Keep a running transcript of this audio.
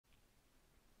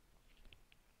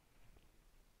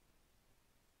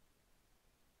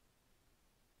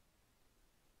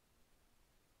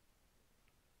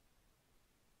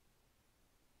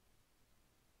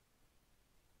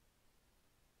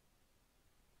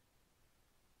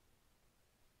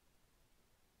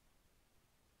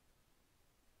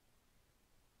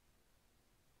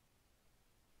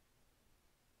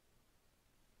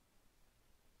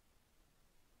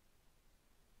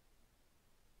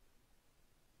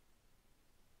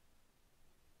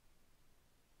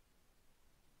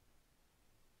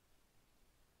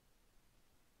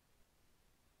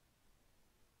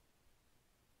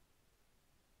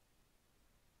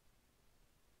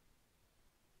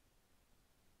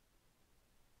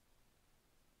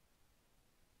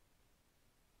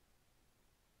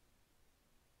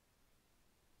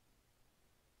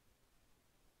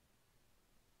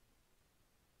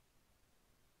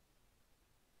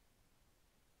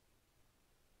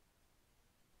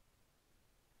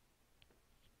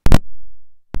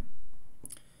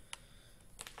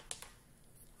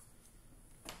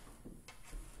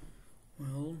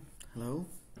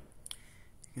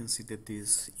can see that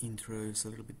this intro is a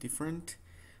little bit different.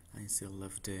 I still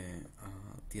left the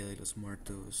Dia de los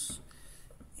Muertos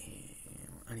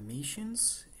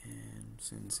animations, and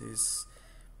since it's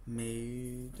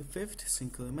May the 5th,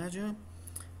 Cinco de Mayo,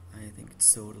 I think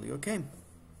it's totally okay.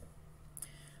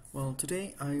 Well,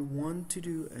 today I want to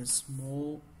do a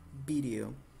small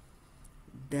video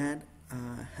that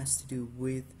has to do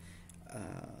with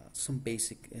some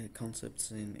basic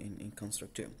concepts in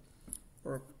Construct 2,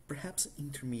 or perhaps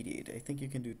intermediate. I think you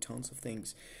can do tons of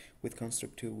things with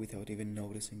Construct 2 without even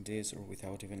noticing this, or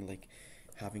without even like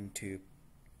having to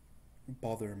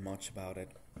bother much about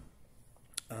it.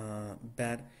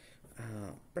 But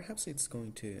perhaps it's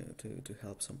going to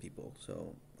help some people,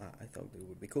 so I thought it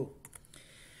would be cool.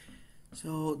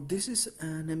 So this is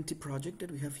an empty project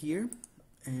that we have here,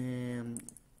 and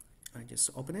I just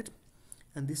open it,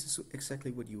 and this is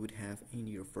exactly what you would have in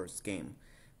your first game.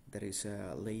 That is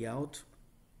a layout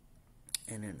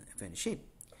and an event sheet.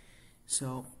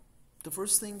 So the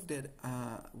first thing that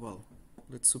well,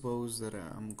 let's suppose that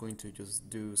I'm going to just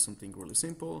do something really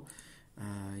simple.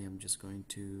 I am just going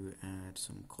to add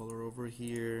some color over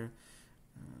here.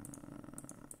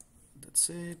 That's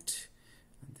it.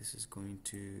 And this is I'm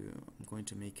going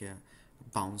to make a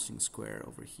bouncing square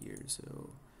over here.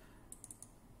 So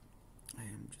I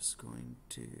am just going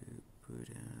to put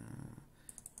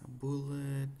a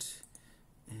bullet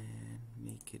and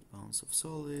make it bounce off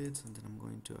solids, and then I'm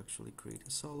going to actually create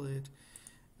a solid,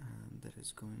 and that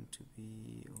is going to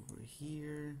be over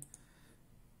here.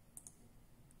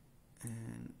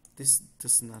 And this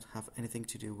does not have anything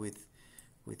to do with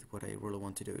what I really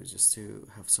want to do. Is just to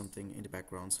have something in the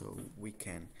background so we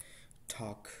can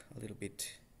talk a little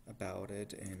bit about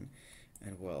it, and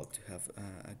well, to have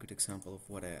a good example of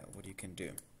what you can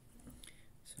do.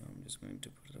 So I'm just going to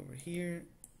put it over here,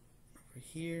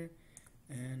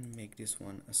 and make this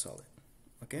one a solid.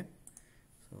 Okay,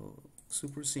 so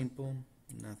super simple,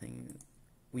 nothing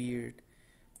weird,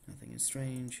 nothing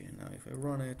strange. And now if I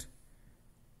run it,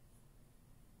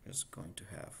 just going to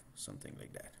have something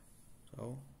like that.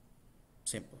 So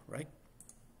simple, right?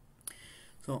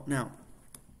 So now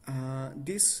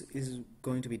this is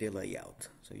going to be the layout.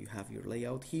 So you have your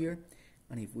layout here,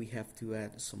 and if we have to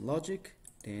add some logic,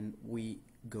 then we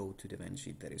go to the event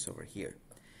sheet that is over here.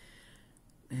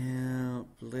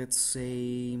 Let's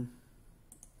say,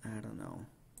 I don't know,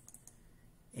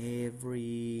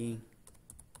 every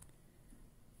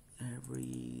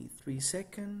 3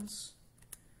 seconds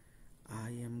I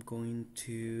am going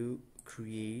to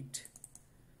create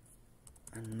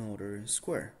another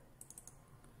square,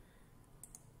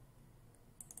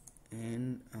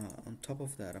 and on top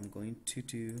of that I'm going to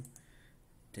do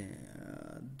the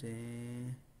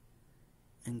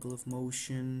angle of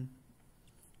motion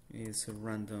is a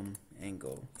random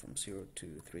angle from 0 to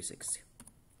 360.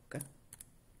 Okay,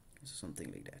 so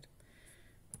something like that.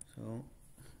 So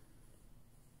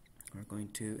we're going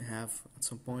to have at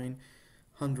some point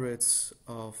hundreds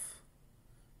of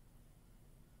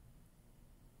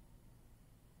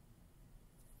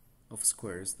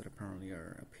squares that apparently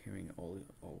are appearing all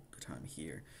the time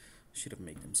here. Should have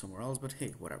made them somewhere else, but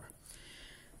hey, whatever.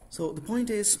 So the point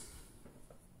is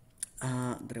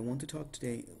that I want to talk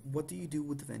today, what do you do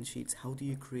with event sheets? How do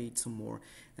you create some more,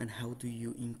 and how do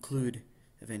you include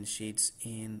event sheets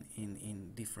in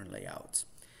different layouts?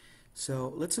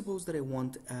 So let's suppose that I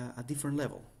want a different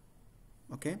level.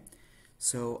 Okay,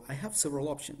 so I have several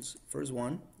options. First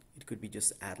one, it could be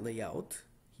just add layout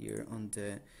here on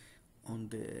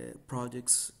the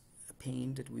projects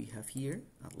pane that we have here,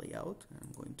 add layout.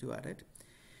 I'm going to add it,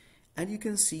 and you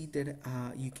can see that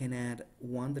you can add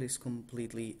one that is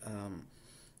completely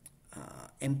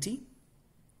empty,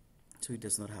 so it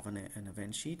does not have an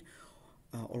event sheet,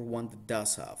 or one that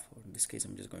does have, or in this case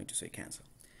I'm just going to say cancel.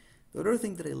 The other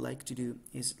thing that I like to do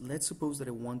is, let's suppose that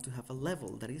I want to have a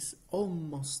level that is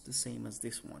almost the same as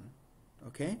this one.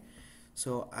 Okay,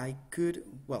 so I could,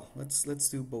 well, let's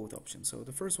do both options. So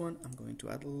the first one, I'm going to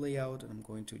add a layout, and I'm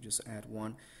going to just add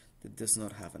one that does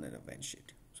not have an event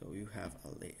sheet. So you have a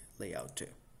layout too,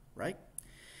 right?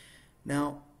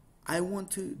 Now I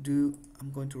want to do,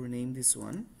 I'm going to rename this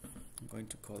one. I'm going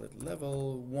to call it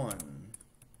level 1.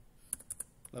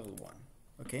 Level 1.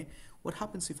 Okay, what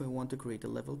happens if I want to create a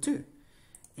level 2?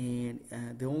 And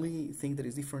the only thing that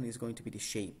is different is going to be the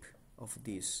shape of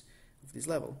this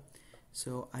level.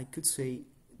 So I could say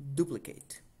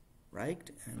duplicate, right?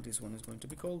 And this one is going to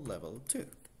be called level 2.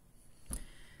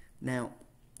 Now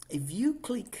if you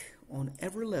click on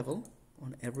every level,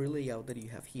 on every layout that you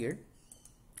have here,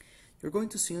 you're going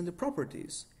to see on the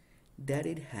properties that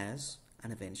it has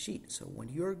an event sheet. So when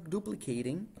you're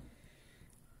duplicating,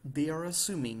 they are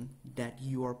assuming that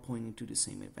you are pointing to the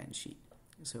same event sheet.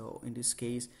 So in this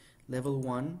case, level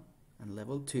 1 and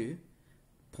level 2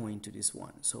 point to this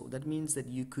one. So that means that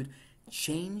you could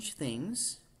change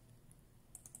things,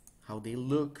 how they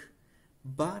look,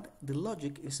 but the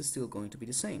logic is still going to be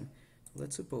the same.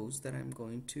 Let's suppose that I'm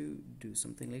going to do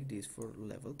something like this for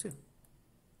level 2.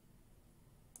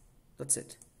 That's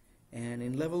it. And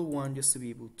in level 1, just to be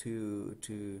able to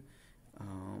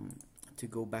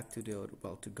go back to the other,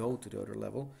 well, to go to the other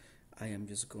level, I am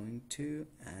just going to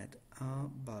add a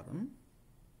button.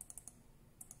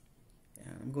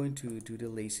 And I'm going to do the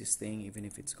laziest thing, even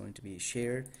if it's going to be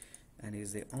shared, and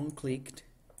is the on-clicked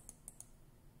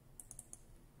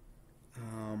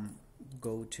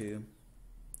go to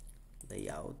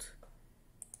layout,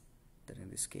 that in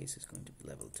this case is going to be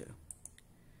level 2.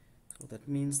 So that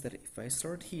means that if I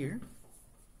start here,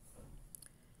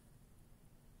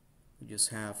 we just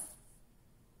have,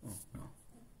 oh no,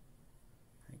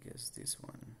 I guess this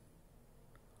one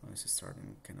is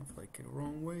starting kind of like a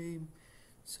wrong way.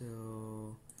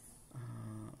 So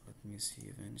let me see,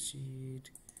 event sheet,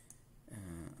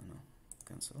 no,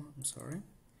 cancel, I'm sorry.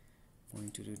 I'm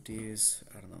going to do this,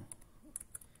 I don't know,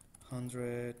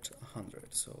 100,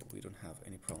 100, so we don't have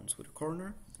any problems with the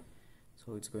corner.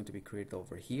 So it's going to be created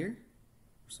over here,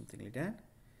 or something like that,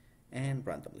 and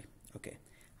randomly. Okay,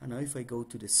 and now if I go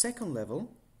to the second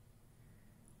level,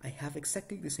 I have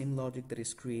exactly the same logic that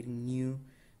is creating new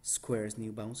squares,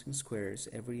 new bouncing squares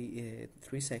every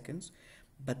 3 seconds,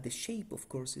 but the shape, of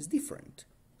course, is different.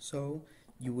 So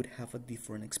you would have a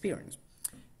different experience.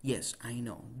 Yes, I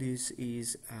know this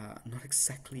is not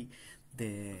exactly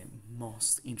the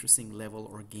most interesting level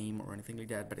or game or anything like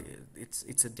that, but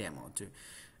it's a demo to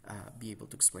be able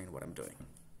to explain what I'm doing.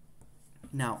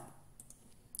 Now,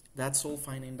 that's all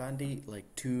fine and dandy,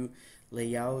 like 2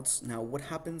 layouts. Now, what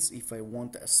happens if I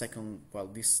want a second, well,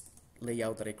 this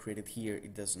layout that I created here,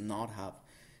 it does not have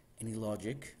any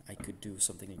logic. I could do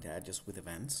something like that just with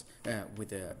events, with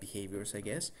the behaviors, I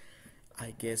guess.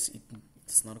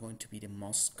 It's not going to be the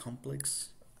most complex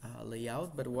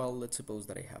layout, but well, let's suppose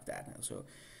that I have that now. So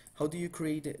how do you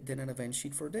create then an event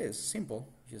sheet for this? Simple,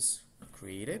 just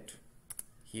create it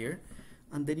here,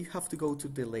 and then you have to go to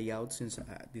the layout, since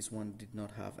this one did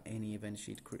not have any event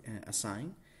sheet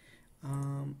assigned,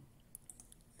 and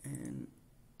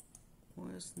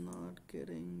was not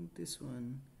getting this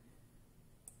one,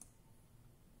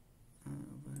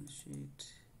 event sheet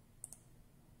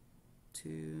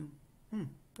 2.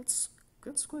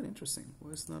 That's quite interesting.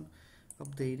 Why is not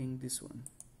updating this one?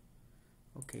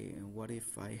 Okay, and what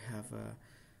if I have a,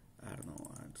 I don't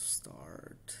know, at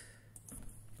start,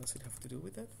 does it have to do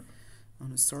with that?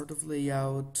 On the start of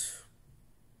layout,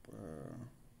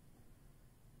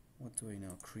 what do I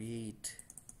know? Create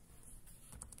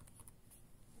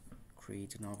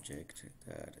an object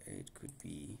that it could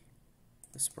be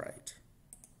a sprite.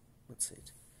 What's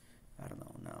it? I don't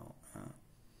know now.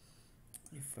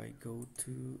 If I go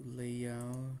to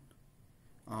layout,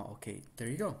 okay, there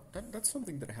you go. That's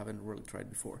something that I haven't really tried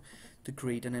before, to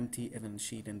create an empty event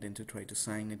sheet and then to try to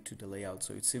assign it to the layout.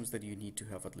 So it seems that you need to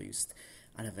have at least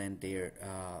an event there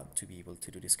to be able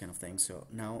to do this kind of thing. So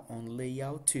now on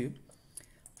layout 2,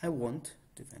 I want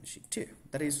the event sheet 2.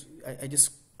 That is, I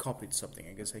just copied something.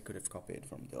 I guess I could have copied it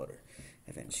from the other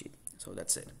event sheet. So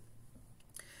that's it.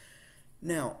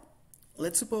 Now,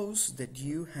 let's suppose that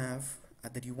you have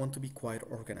that you want to be quite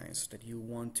organized, that you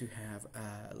want to have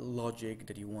logic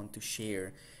that you want to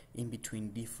share in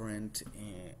between different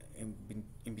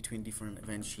in between different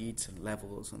event sheets and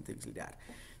levels and things like that.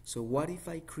 So what if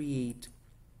I create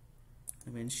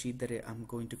an event sheet that I'm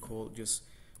going to call just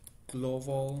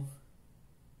global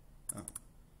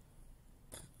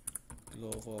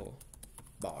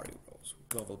variables,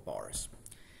 global bars,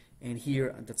 and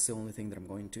here that's the only thing that I'm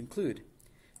going to include.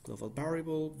 Global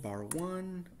variable bar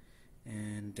 1,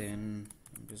 and then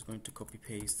I'm just going to copy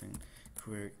paste and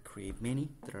create many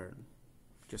that are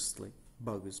just like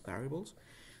bogus variables.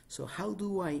 So how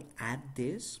do I add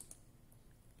this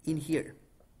in here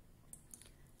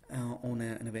on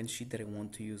an event sheet that I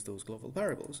want to use those global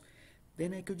variables?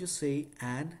 Then I could just say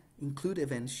add include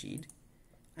event sheet,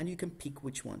 and you can pick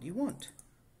which one you want.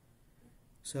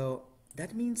 So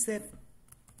that means that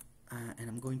and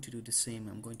I'm going to do the same.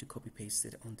 I'm going to copy paste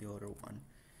it on the other one.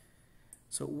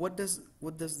 So what does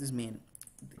this mean?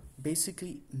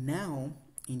 Basically, now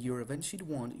in your event sheet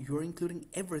 1, you're including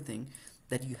everything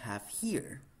that you have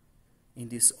here in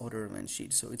this other event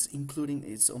sheet. So it's including,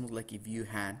 it's almost like if you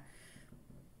had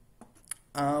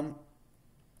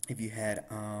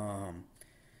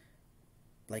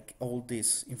like all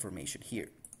this information here.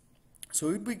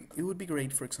 So it would be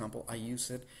great, for example, I use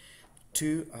it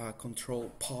to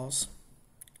control pause.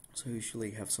 So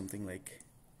usually you have something like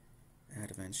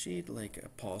add event sheet, like a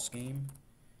pause game.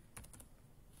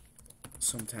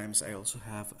 Sometimes I also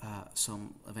have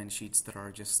some event sheets that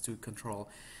are just to control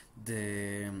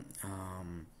the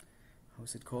how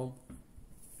is it called?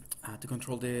 To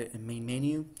control the main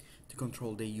menu, to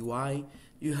control the UI.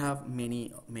 You have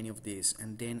many of these,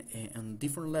 and then on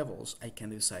different levels I can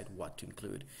decide what to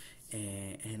include,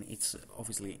 and it's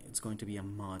obviously it's going to be a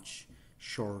much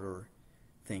shorter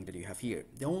thing that you have here.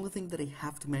 The only thing that I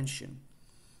have to mention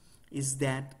is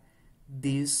that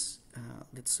this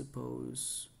let's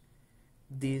suppose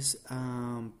this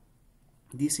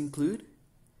include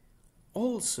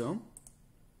also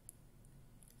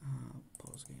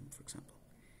pause game, for example,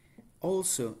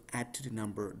 also add to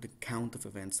the count of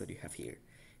events that you have here.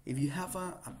 If you have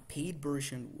a paid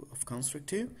version of Construct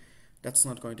 2, that's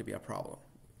not going to be a problem.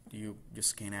 You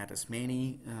just can add as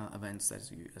many events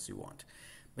as you want.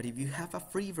 But if you have a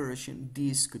free version,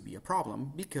 this could be a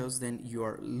problem, because then you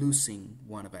are losing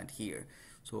one event here.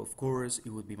 So of course it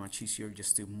would be much easier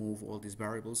just to move all these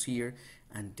variables here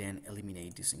and then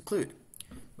eliminate this include.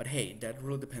 But hey, that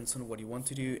really depends on what you want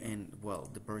to do and, well,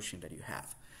 the version that you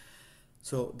have.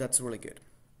 So that's really good.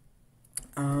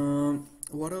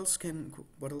 What else can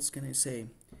I say?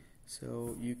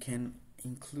 So you can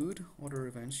include other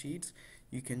event sheets.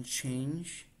 You can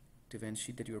change the event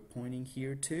sheet that you're pointing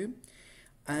here to.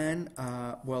 And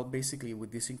well, basically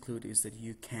what this include is that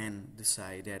you can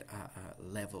decide that a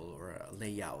level or a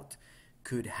layout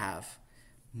could have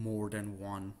more than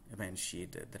one event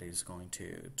sheet that is going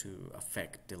to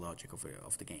affect the logic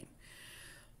of the game.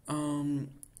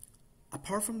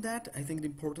 Apart from that, I think the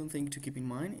important thing to keep in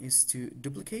mind is to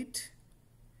duplicate,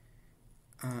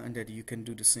 and that you can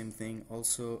do the same thing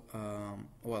also.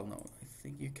 Well, no, I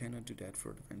think you cannot do that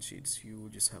for the event sheets. You will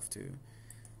just have to,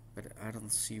 but I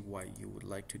don't see why you would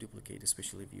like to duplicate,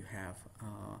 especially if you have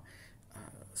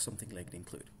something like the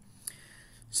include.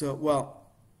 So, well,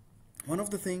 one of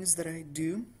the things that I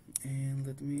do, and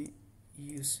let me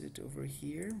use it over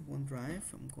here,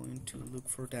 OneDrive. I'm going to look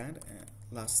for that.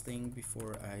 Last thing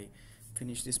before I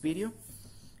finish this video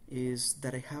is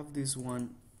that I have this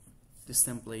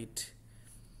template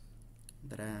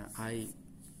that I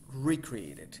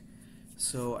recreated.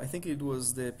 So I think it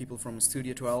was the people from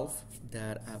Studio 12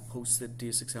 that posted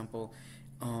this example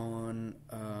on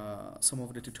some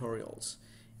of the tutorials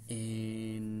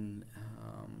in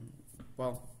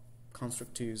well,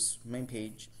 Construct 2's main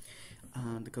page,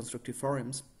 the Construct 2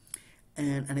 forums,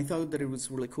 and I thought that it was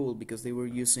really cool because they were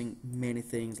using many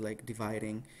things like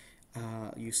dividing.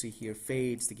 You see here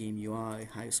fades, the game UI,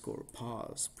 high score,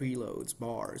 pause, preloads,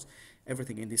 bars,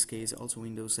 everything. In this case also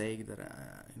Windows 8 that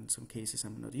in some cases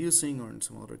I'm not using, or in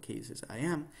some other cases I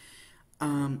am.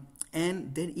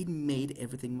 And then it made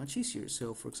everything much easier.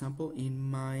 So for example, in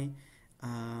my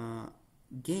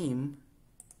game,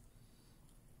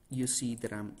 you see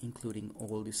that I'm including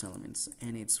all these elements,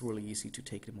 and it's really easy to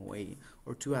take them away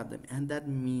or to add them, and that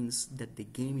means that the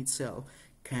game itself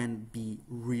can be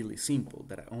really simple,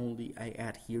 that I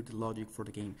add here the logic for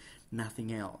the game,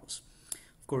 nothing else.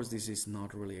 Of course, this is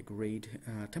not really a great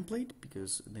template,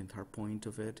 because the entire point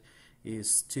of it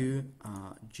is to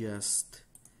just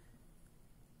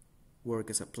work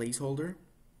as a placeholder.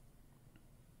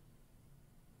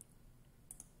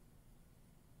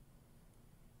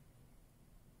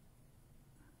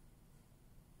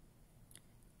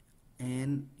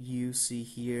 And you see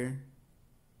here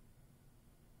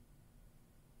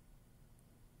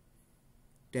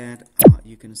that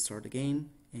you can start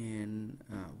again, and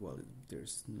well,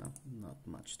 there's not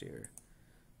much there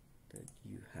that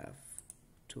you have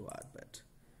to add, but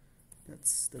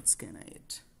that's kind of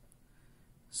it.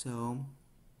 So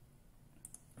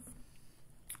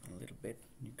a little bit,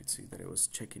 you could see that I was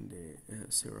checking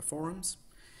the Sarah forums,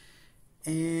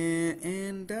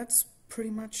 and that's pretty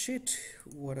much it,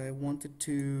 what I wanted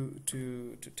to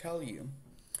tell you.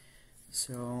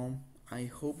 So I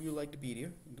hope you liked the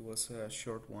video. It was a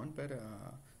short one, but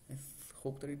I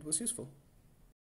hope that it was useful.